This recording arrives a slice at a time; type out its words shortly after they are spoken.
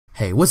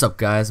Hey, what's up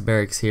guys,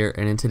 Barex here,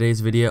 and in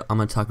today's video I'm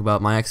going to talk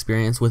about my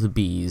experience with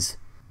bees.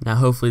 Now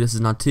hopefully this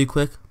is not too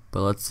quick,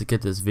 but let's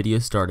get this video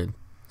started.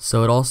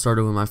 So it all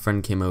started when my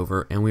friend came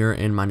over and we were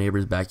in my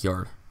neighbor's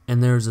backyard.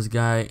 And there was this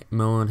guy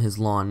mowing his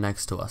lawn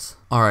next to us.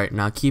 Alright,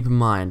 now keep in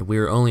mind we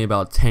were only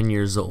about 10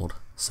 years old.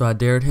 So I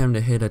dared him to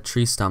hit a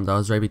tree stump that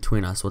was right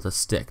between us with a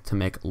stick to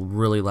make a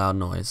really loud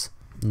noise.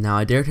 Now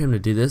I dared him to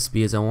do this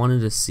because I wanted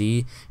to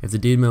see if the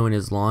dude mowing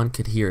his lawn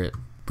could hear it.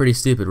 Pretty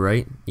stupid,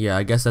 right? Yeah,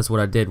 I guess that's what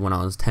I did when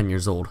I was 10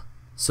 years old.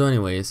 So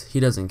anyways, he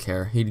doesn't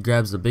care. He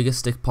grabs the biggest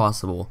stick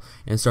possible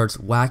and starts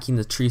whacking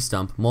the tree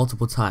stump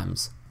multiple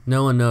times.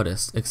 No one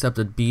noticed, except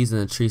the bees in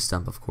the tree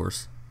stump, of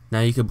course.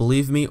 Now you could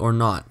believe me or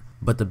not,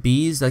 but the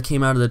bees that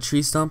came out of the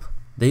tree stump,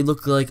 they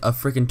looked like a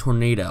freaking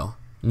tornado.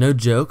 No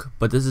joke,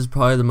 but this is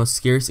probably the most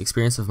scariest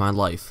experience of my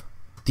life.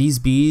 These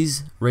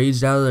bees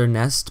raged out of their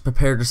nest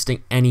prepared to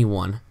sting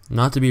anyone.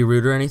 Not to be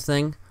rude or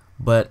anything,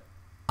 but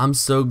I'm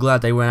so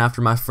glad they went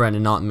after my friend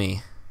and not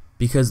me,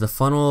 because the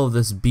funnel of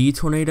this bee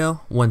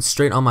tornado went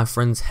straight on my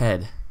friend's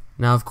head.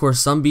 Now of course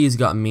some bees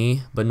got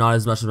me, but not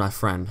as much as my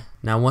friend.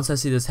 Now once I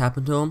see this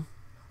happen to him,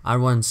 I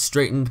run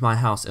straight into my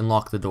house and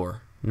lock the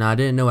door. Now I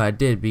didn't know what I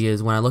did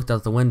because when I looked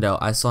out the window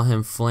I saw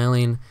him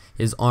flailing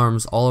his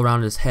arms all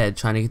around his head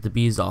trying to get the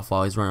bees off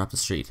while he's running up the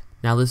street.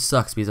 Now this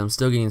sucks because I'm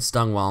still getting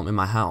stung while I'm in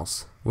my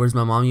house. Where's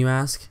my mom, you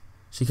ask?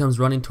 She comes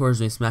running towards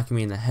me, smacking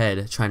me in the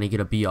head trying to get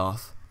a bee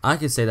off. I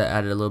could say that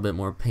added a little bit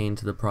more pain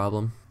to the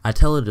problem. I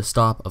tell her to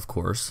stop, of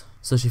course,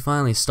 so she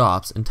finally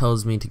stops and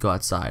tells me to go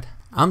outside.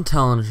 I'm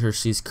telling her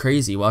she's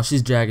crazy while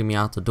she's dragging me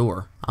out the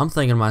door. I'm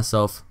thinking to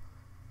myself,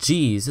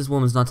 geez, this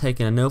woman's not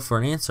taking a no for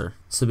an answer.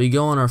 So we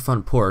go on our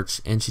front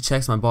porch and she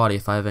checks my body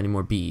if I have any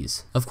more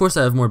bees. Of course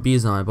I have more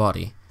bees on my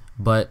body,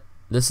 but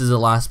this is the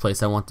last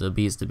place I want the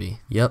bees to be.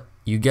 Yep,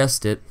 you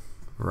guessed it,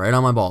 right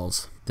on my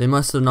balls. They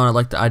must have not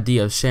liked the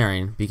idea of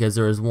sharing because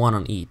there was one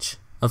on each.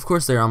 Of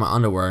course they were on my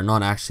underwear,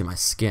 not actually my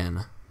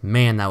skin.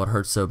 Man, that would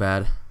hurt so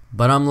bad.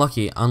 But I'm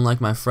lucky, unlike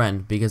my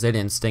friend, because they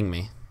didn't sting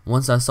me.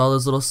 Once I saw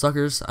those little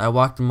suckers, I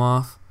walked them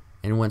off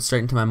and went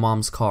straight into my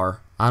mom's car.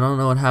 I don't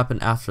know what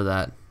happened after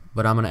that,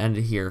 but I'm going to end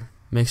it here.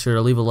 Make sure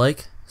to leave a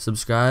like,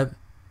 subscribe,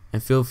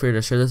 and feel free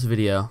to share this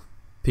video.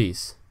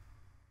 Peace.